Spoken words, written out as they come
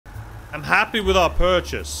I'm happy with our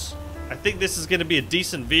purchase. I think this is going to be a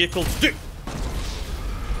decent vehicle to do.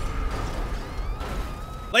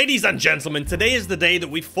 Ladies and gentlemen, today is the day that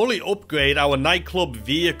we fully upgrade our nightclub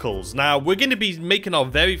vehicles. Now, we're going to be making our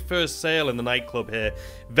very first sale in the nightclub here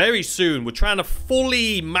very soon. We're trying to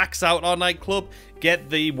fully max out our nightclub, get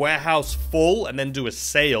the warehouse full, and then do a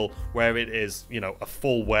sale where it is, you know, a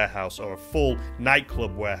full warehouse or a full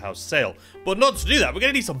nightclub warehouse sale. But not to do that, we're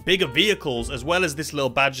going to need some bigger vehicles as well as this little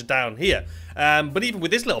badger down here. But even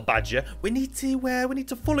with this little badger, we need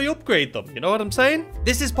to fully upgrade them. You know what I'm saying?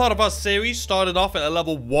 This is part of our series. Started off at a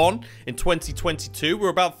level 1 in 2022. We're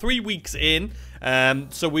about 3 weeks in.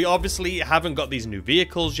 So we obviously haven't got these new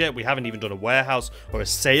vehicles yet. We haven't even done a warehouse or a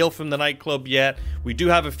sale from the nightclub yet. We do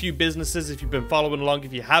have a few businesses if you've been following along.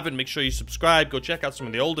 If you haven't, make sure you subscribe. Go check out some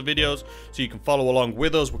of the older videos so you can follow along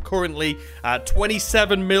with us. We're currently at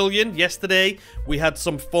 27 million. Yesterday, we had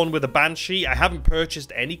some fun with a Banshee. I haven't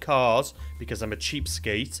purchased any cars because I'm a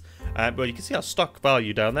cheapskate. But you can see our stock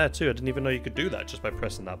value down there too. I didn't even know you could do that just by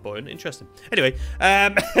pressing that button. Interesting. Anyway,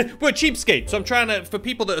 we're cheapskate. So I'm trying to, for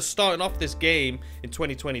people that are starting off this game in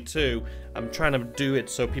 2022, I'm trying to do it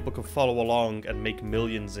so people can follow along and make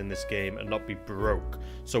millions in this game and not be broke.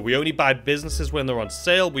 So we only buy businesses when they're on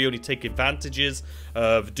sale. We only take advantages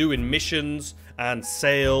of doing missions and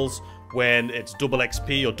sales when it's double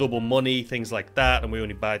XP or double money, things like that. And we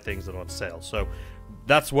only buy things that are on sale. So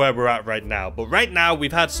that's where we're at right now. But right now,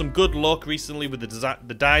 we've had some good luck recently with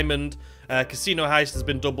the Diamond. Casino Heist has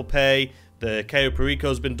been double pay. The Cayo Perico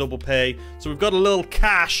has been double pay. So we've got a little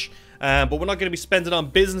cash. But we're not going to be spending on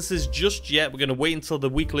businesses just yet. We're going to wait until the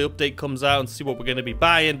weekly update comes out and see what we're going to be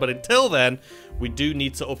buying. But until then, we do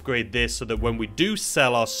need to upgrade this so that when we do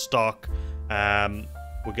sell our stock,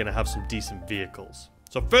 we're going to have some decent vehicles.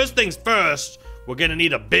 So first things first, we're going to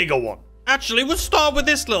need a bigger one. Actually, we'll start with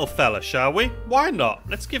this little fella, shall we? Why not?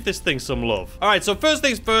 Let's give this thing some love. All right, so first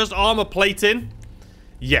things first, armor plating.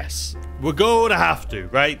 Yes, we're going to have to,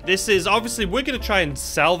 right? This is, obviously, we're going to try and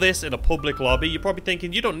sell this in a public lobby. You're probably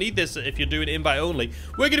thinking, you don't need this if you're doing invite only.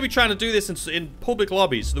 We're going to be trying to do this in public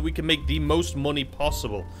lobbies so that we can make the most money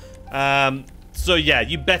possible. So yeah,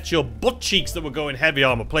 you bet your butt cheeks that we're going heavy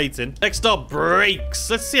armor plating. Next up, brakes.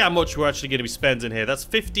 Let's see how much we're actually going to be spending here. That's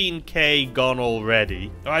 15k gone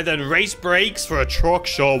already. All right, then race brakes for a truck.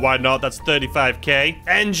 Sure, why not? That's 35k.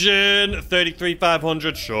 Engine,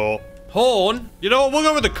 33,500. Sure. Horn? You know what? We'll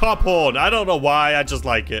go with the cop horn. I don't know why. I just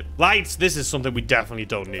like it. Lights. This is something we definitely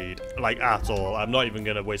don't need. Like, at all. I'm not even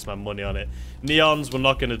going to waste my money on it. Neons. We're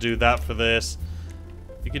not going to do that for this.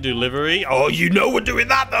 You can do livery. Oh, you know we're doing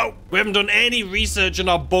that, though. We haven't done any research in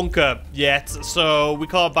our bunker yet, so we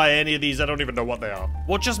can't buy any of these. I don't even know what they are.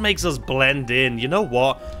 What just makes us blend in? You know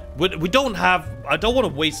what? We don't have... I don't want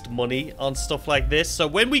to waste money on stuff like this, so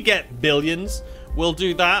when we get billions, we'll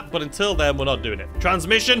do that, but until then, we're not doing it.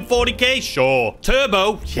 Transmission, 40k? Sure.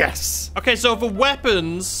 Turbo? Yes. Okay, so for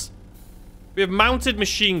weapons, we have mounted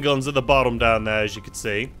machine guns at the bottom down there, as you can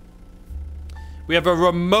see. We have a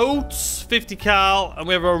remote 50 cal, and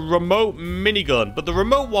we have a remote minigun. But the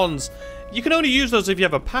remote ones, you can only use those if you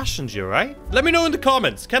have a passenger, right? Let me know in the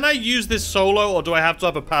comments. Can I use this solo, or do I have to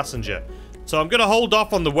have a passenger? So I'm going to hold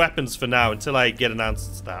off on the weapons for now until I get an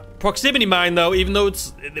answer to that. Proximity mine, though, even though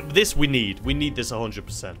it's... This we need. We need this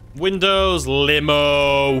 100%. Windows,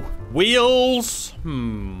 limo, wheels.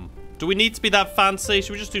 Do we need to be that fancy?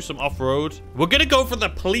 Should we just do some off-road? We're going to go for the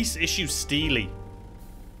police issue Steely.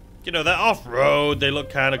 You know, they're off-road. They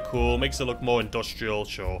look kind of cool. Makes it look more industrial,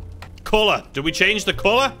 sure. Color. Do we change the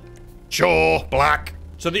color? Sure, black.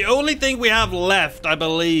 So the only thing we have left, I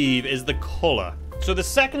believe, is the color. So the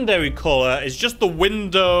secondary color is just the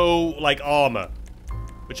window, like, armor.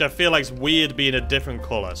 Which I feel like is weird being a different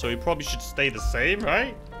color. So we probably should stay the same,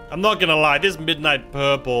 right? I'm not gonna lie. This midnight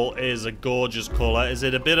purple is a gorgeous color. Is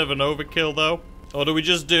it a bit of an overkill, though? Or do we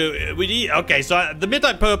just do... Okay, so the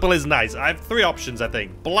midnight purple is nice. I have 3 options, I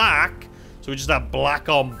think. Black. So we just have black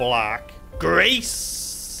on black.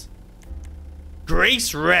 Grace.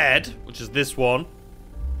 Grace red, which is this one.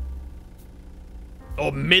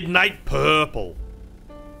 Or midnight purple.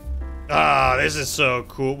 Ah, this is so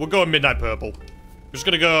cool. We're going midnight purple. We're just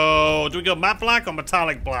gonna go... Do we go matte black or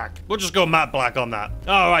metallic black? We'll just go matte black on that.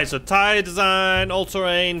 Alright, so tire design,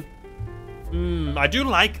 all-terrain. I do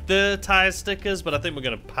like the tire stickers, but I think we're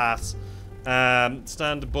gonna pass.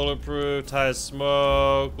 Standard bulletproof, tires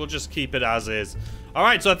smoke. We'll just keep it as is.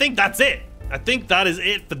 Alright, so I think that's it. I think that is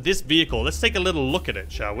it for this vehicle. Let's take a little look at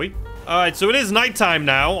it, shall we? Alright, so it is nighttime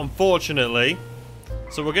now, unfortunately.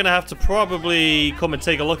 So we're gonna have to probably come and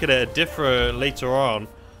take a look at it later on.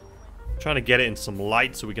 Trying to get it in some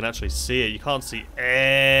light so we can actually see it. You can't see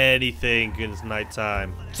anything in it's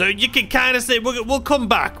nighttime. So you can kind of see, we'll come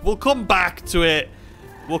back. We'll come back to it.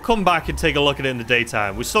 We'll come back and take a look at it in the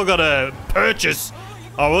daytime. We still got to purchase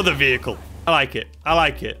our other vehicle. I like it. I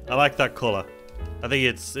like it. I like that color. I think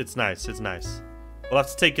it's nice. It's nice. We'll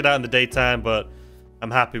have to take it out in the daytime, but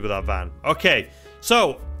I'm happy with our van. Okay,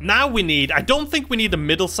 so now we need, I don't think we need a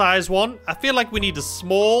middle-sized one. I feel like we need a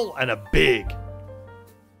small and a big.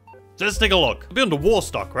 So let's take a look. It'll be under war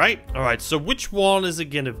stock, right? All right, so which one is it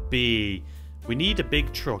going to be? We need a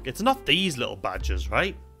big truck. It's not these little badges,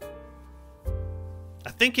 right? I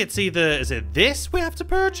think it's either, is it this we have to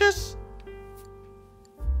purchase?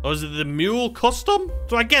 Or is it the mule custom?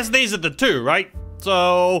 So I guess these are the two, right?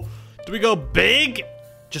 So do we go big?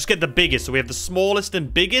 Just get the biggest. So we have the smallest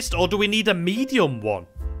and biggest, or do we need a medium one?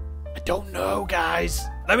 I don't know, guys.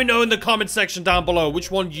 Let me know in the comment section down below which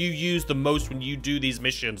one you use the most when you do these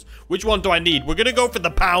missions. Which one do I need? We're gonna go for the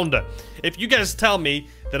pounder. If you guys tell me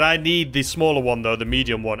that I need the smaller one though, the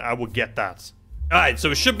medium one, I will get that. Alright, so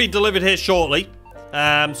it should be delivered here shortly.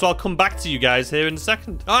 So I'll come back to you guys here in a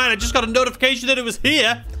second. Alright, I just got a notification that it was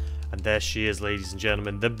here. And there she is, ladies and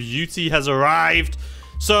gentlemen. The beauty has arrived.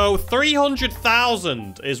 So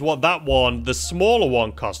 300,000 is what that one, the smaller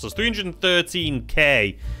one, cost us.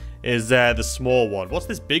 313k is the small one. What's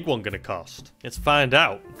this big one gonna cost? Let's find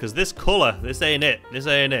out. Because this color, this ain't it. This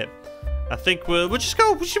ain't it. I think we'll just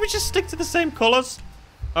go. Should we just stick to the same colors?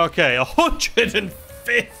 Okay,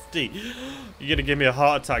 150. You're gonna give me a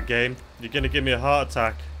heart attack, game. You're gonna give me a heart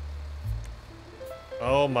attack.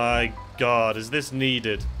 Oh my god, is this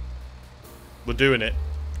needed? We're doing it.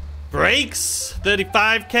 Brakes,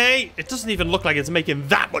 35k. It doesn't even look like it's making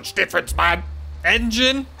that much difference, man.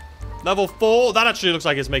 Engine, level 4. That actually looks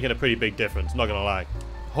like it's making a pretty big difference, not gonna lie.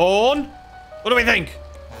 Horn, what do we think?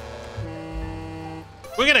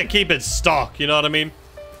 We're gonna keep it stock, you know what I mean?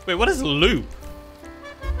 Wait, what is loop?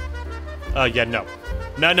 Oh, yeah, no.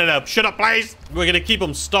 No. Shut up, please. We're gonna keep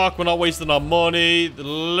them stock. We're not wasting our money. The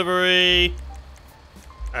delivery.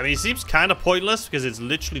 I mean, it seems kind of pointless because it's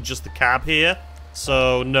literally just the cab here.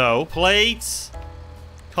 So, no. Plates.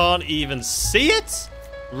 Can't even see it.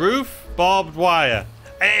 Roof. Barbed wire.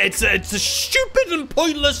 It's a stupid and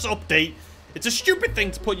pointless update. It's a stupid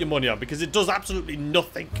thing to put your money on because it does absolutely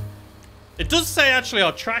nothing. It does say, actually,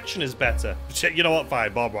 our traction is better. You know what?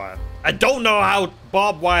 Fine. Barbed wire. I don't know how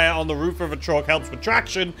barbed wire on the roof of a truck helps with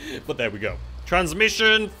traction, but there we go.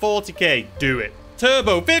 Transmission, 40k. Do it.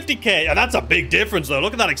 Turbo, 50k. And that's a big difference, though.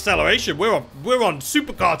 Look at that acceleration. We're on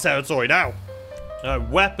supercar territory now.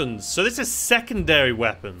 Weapons. So this is secondary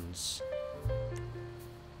weapons.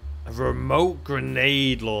 A remote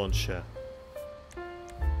grenade launcher.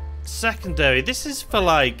 Secondary. This is for,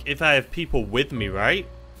 like, if I have people with me, right?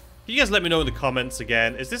 Can you guys let me know in the comments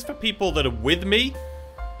again? Is this for people that are with me?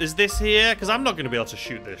 Is this here? Because I'm not going to be able to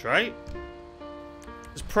shoot this, right?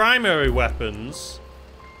 There's primary weapons.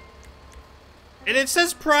 And it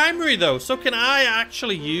says primary, though. So can I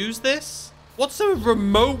actually use this? What's a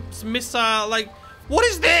remote missile? Like, what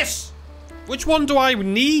is this? Which one do I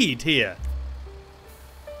need here?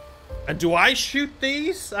 And do I shoot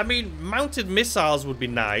these? I mean, mounted missiles would be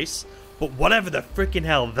nice. But whatever the freaking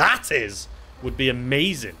hell that is would be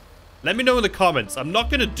amazing. Let me know in the comments. I'm not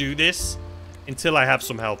going to do this until I have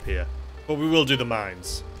some help here. But we will do the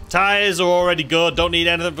mines. Tires are already good. Don't need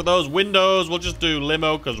anything for those. Windows, we'll just do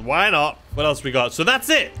limo, because why not? What else we got? So that's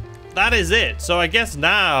it. That is it. So I guess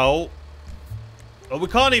now... Well, we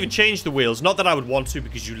can't even change the wheels. Not that I would want to,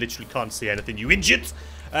 because you literally can't see anything, you idiot.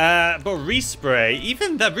 But respray,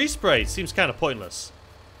 even that respray seems kind of pointless.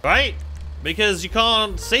 Right? Because you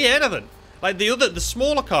can't see anything. Like the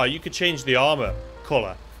smaller car, you could change the armor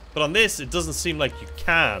color. But on this, it doesn't seem like you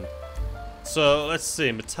can. So, let's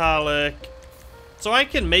see. Metallic. So I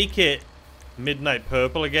can make it midnight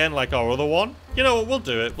purple again, like our other one. You know what? We'll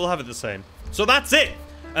do it. We'll have it the same. So that's it.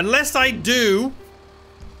 Unless I do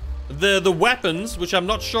the weapons, which I'm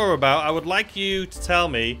not sure about, I would like you to tell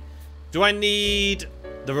me, do I need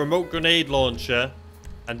the remote grenade launcher?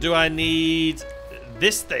 And do I need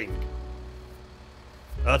this thing?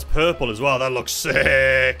 That's purple as well. That looks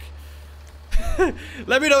sick.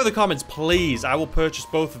 Let me know in the comments, please. I will purchase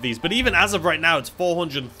both of these. But even as of right now, it's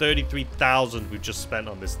 433,000 we've just spent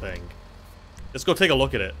on this thing. Let's go take a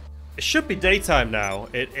look at it. It should be daytime now.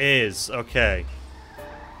 It is. Okay.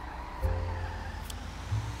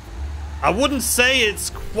 I wouldn't say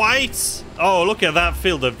it's quite... Oh, look at that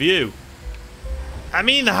field of view. I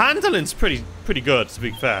mean, the handling's pretty good, to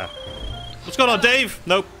be fair. What's going on, Dave?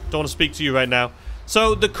 Nope. Don't want to speak to you right now.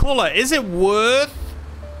 So, the color. Is it worth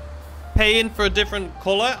paying for a different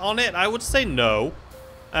color on it? I would say no.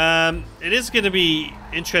 It is going to be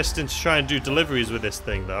interesting to try and do deliveries with this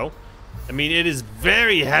thing, though. I mean, it is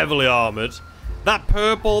very heavily armored. That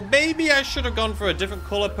purple, maybe I should have gone for a different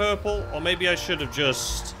color purple, or maybe I should have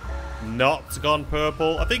just not gone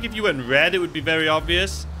purple. I think if you went red, it would be very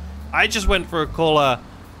obvious. I just went for a color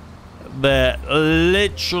that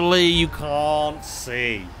literally you can't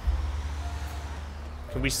see.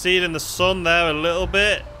 Can we see it in the sun there a little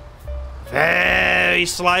bit? Very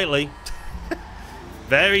slightly.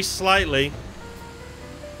 Very slightly.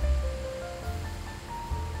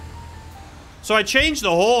 So I changed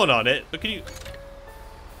the horn on it, but can you...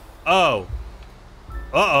 Oh.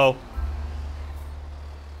 Uh-oh.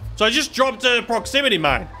 So I just dropped a proximity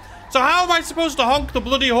mine. So how am I supposed to honk the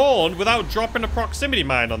bloody horn without dropping a proximity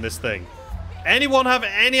mine on this thing? Anyone have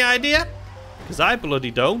any idea? Because I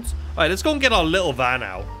bloody don't. Alright, let's go and get our little van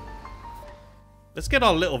out. Let's get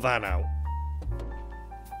our little van out.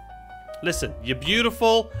 Listen, you're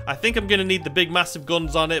beautiful. I think I'm going to need the big massive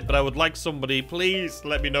guns on it, but I would like somebody, please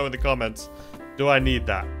let me know in the comments. Do I need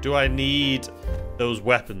that? Do I need those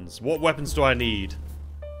weapons? What weapons do I need?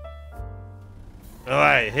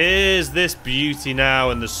 Alright, here's this beauty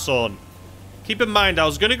now in the sun. Keep in mind, I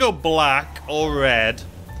was going to go black or red,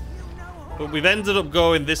 but we've ended up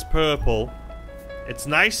going this purple. It's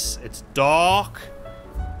nice. It's dark.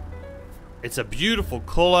 It's a beautiful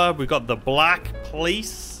color. We've got the black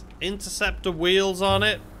police interceptor wheels on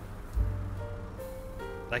it.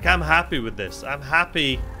 Like, I'm happy with this. I'm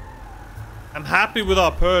happy with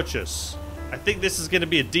our purchase. I think this is going to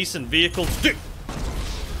be a decent vehicle to do.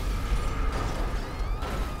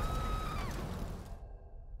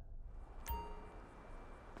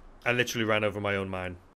 I literally ran over my own mine.